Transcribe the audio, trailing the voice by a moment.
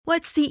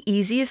What's the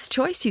easiest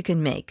choice you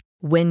can make?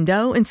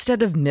 Window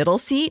instead of middle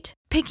seat?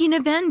 Picking a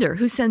vendor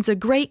who sends a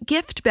great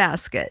gift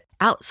basket?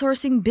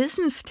 Outsourcing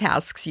business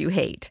tasks you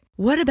hate?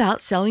 What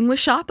about selling with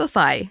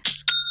Shopify?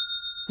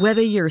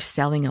 Whether you're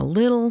selling a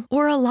little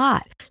or a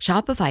lot,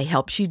 Shopify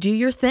helps you do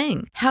your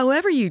thing,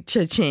 however you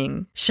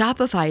cha-ching.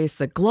 Shopify is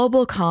the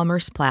global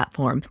commerce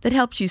platform that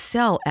helps you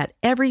sell at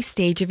every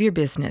stage of your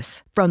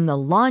business. From the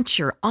launch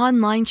your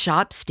online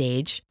shop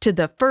stage to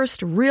the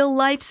first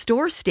real-life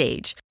store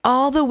stage,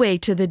 all the way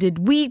to the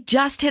did we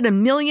just hit a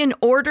million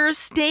orders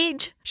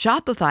stage.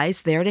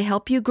 Shopify's there to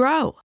help you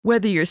grow.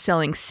 Whether you're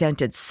selling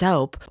scented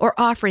soap or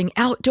offering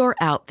outdoor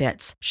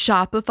outfits,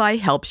 Shopify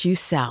helps you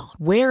sell.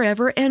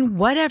 Wherever and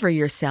whatever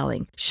you're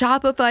selling,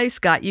 Shopify's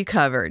got you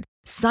covered.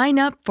 Sign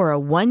up for a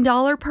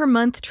 $1 per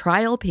month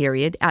trial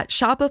period at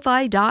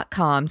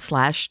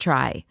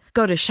shopify.com/try.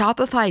 Go to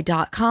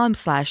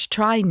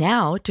shopify.com/try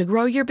now to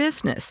grow your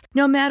business,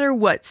 no matter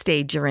what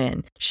stage you're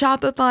in.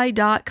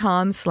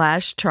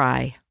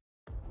 Shopify.com/try.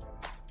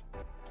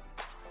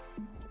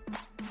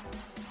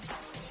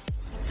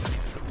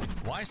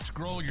 Why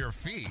scroll your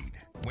feed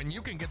when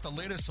you can get the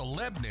latest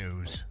celeb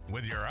news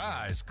with your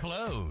eyes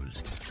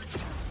closed?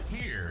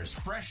 Here's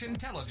fresh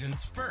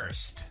intelligence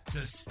first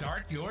to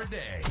start your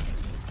day.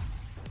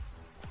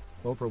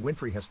 Oprah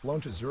Winfrey has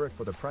flown to Zurich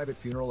for the private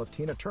funeral of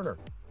Tina Turner.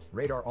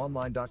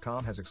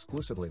 RadarOnline.com has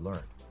exclusively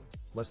learned.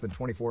 Less than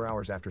 24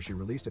 hours after she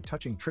released a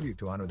touching tribute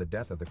to honor the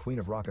death of the Queen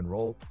of Rock and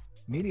Roll,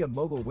 media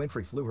mogul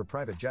Winfrey flew her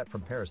private jet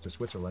from Paris to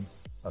Switzerland,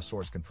 a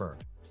source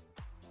confirmed.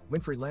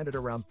 Winfrey landed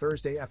around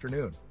Thursday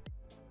afternoon.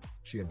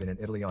 She had been in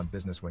Italy on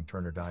business when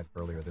Turner died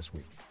earlier this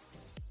week.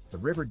 The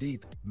River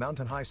Deep,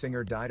 Mountain High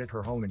singer died at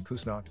her home in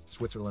Küsnacht,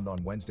 Switzerland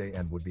on Wednesday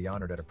and would be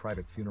honored at a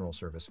private funeral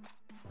service,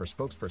 her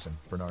spokesperson,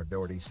 Bernard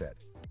Doherty, said.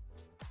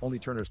 Only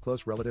Turner's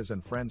close relatives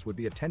and friends would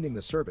be attending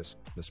the service,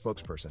 the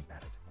spokesperson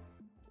added.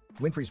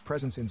 Winfrey's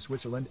presence in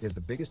Switzerland is the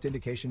biggest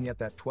indication yet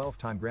that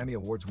 12-time Grammy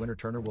Awards winner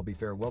Turner will be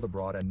farewelled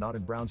abroad and not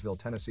in Brownsville,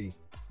 Tennessee,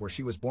 where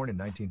she was born in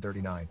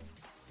 1939.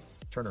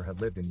 Turner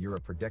had lived in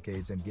Europe for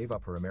decades and gave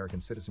up her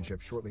American citizenship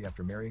shortly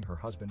after marrying her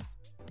husband,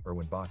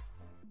 Erwin Bach,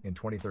 in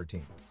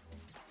 2013.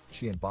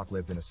 She and Bach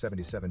lived in a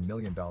 $77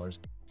 million,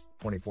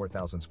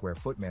 24,000 square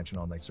foot mansion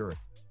on Lake Zurich,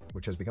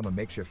 which has become a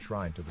makeshift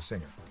shrine to the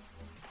singer.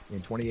 In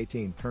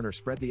 2018, Turner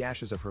spread the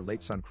ashes of her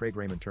late son Craig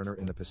Raymond Turner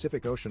in the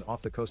Pacific Ocean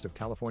off the coast of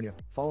California,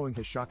 following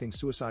his shocking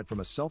suicide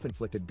from a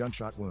self-inflicted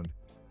gunshot wound.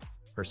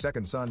 Her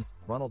second son,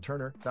 Ronald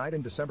Turner, died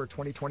in December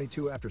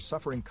 2022 after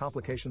suffering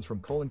complications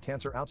from colon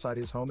cancer outside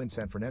his home in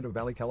San Fernando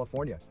Valley,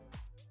 California.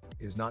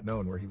 It is not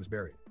known where he was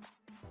buried.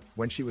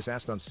 When she was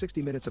asked on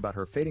 60 Minutes about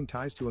her fading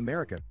ties to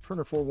America,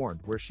 Turner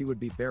forewarned where she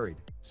would be buried,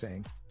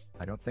 saying,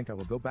 "I don't think I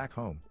will go back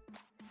home."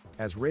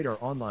 As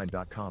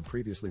RadarOnline.com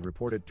previously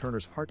reported,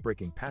 Turner's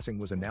heartbreaking passing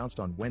was announced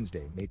on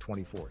Wednesday, May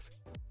 24th.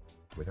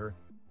 With her,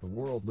 the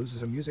world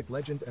loses a music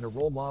legend and a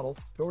role model,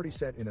 Doherty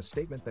said in a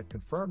statement that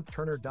confirmed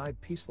Turner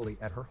died peacefully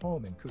at her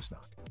home in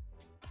Küsnacht.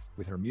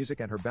 With her music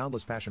and her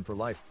boundless passion for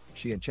life,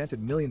 she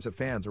enchanted millions of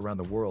fans around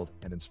the world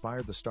and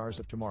inspired the stars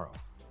of tomorrow.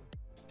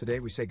 Today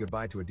we say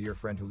goodbye to a dear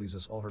friend who leaves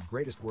us all her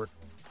greatest work,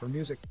 her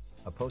music,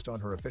 a post on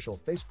her official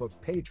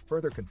Facebook page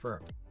further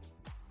confirmed.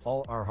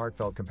 All our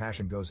heartfelt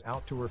compassion goes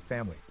out to her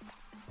family.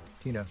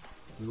 Tina,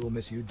 we will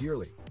miss you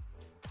dearly.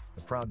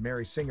 The proud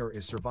Mary singer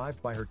is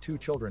survived by her two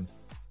children,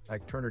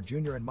 Ike Turner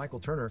Jr. and Michael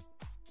Turner,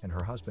 and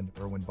her husband,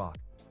 Erwin Bach.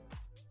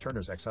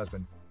 Turner's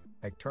ex-husband,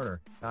 Ike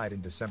Turner, died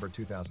in December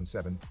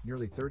 2007,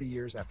 nearly 30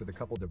 years after the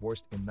couple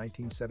divorced in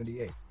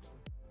 1978.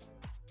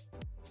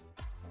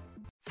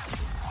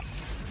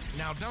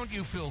 Now, don't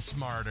you feel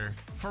smarter?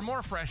 For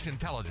more fresh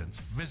intelligence,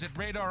 visit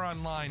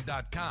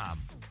RadarOnline.com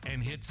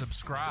and hit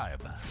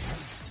subscribe.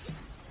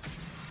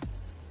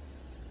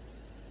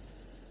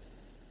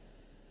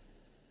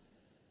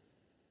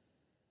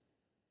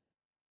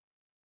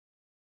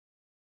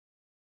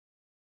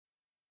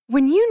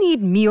 When you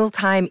need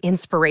mealtime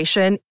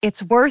inspiration,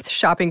 it's worth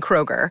shopping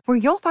Kroger, where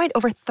you'll find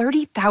over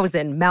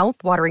 30,000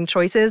 mouth-watering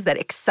choices that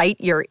excite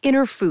your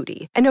inner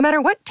foodie. And no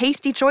matter what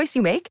tasty choice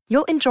you make,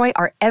 you'll enjoy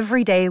our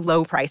everyday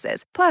low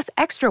prices, plus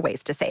extra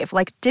ways to save,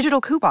 like digital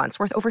coupons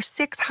worth over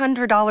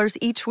 $600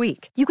 each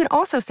week. You can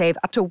also save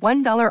up to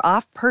 $1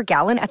 off per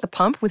gallon at the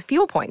pump with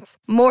fuel points.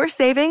 More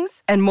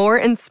savings and more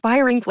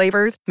inspiring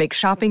flavors make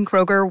shopping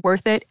Kroger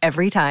worth it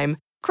every time.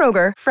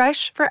 Kroger,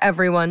 fresh for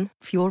everyone.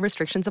 Fuel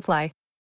restrictions apply.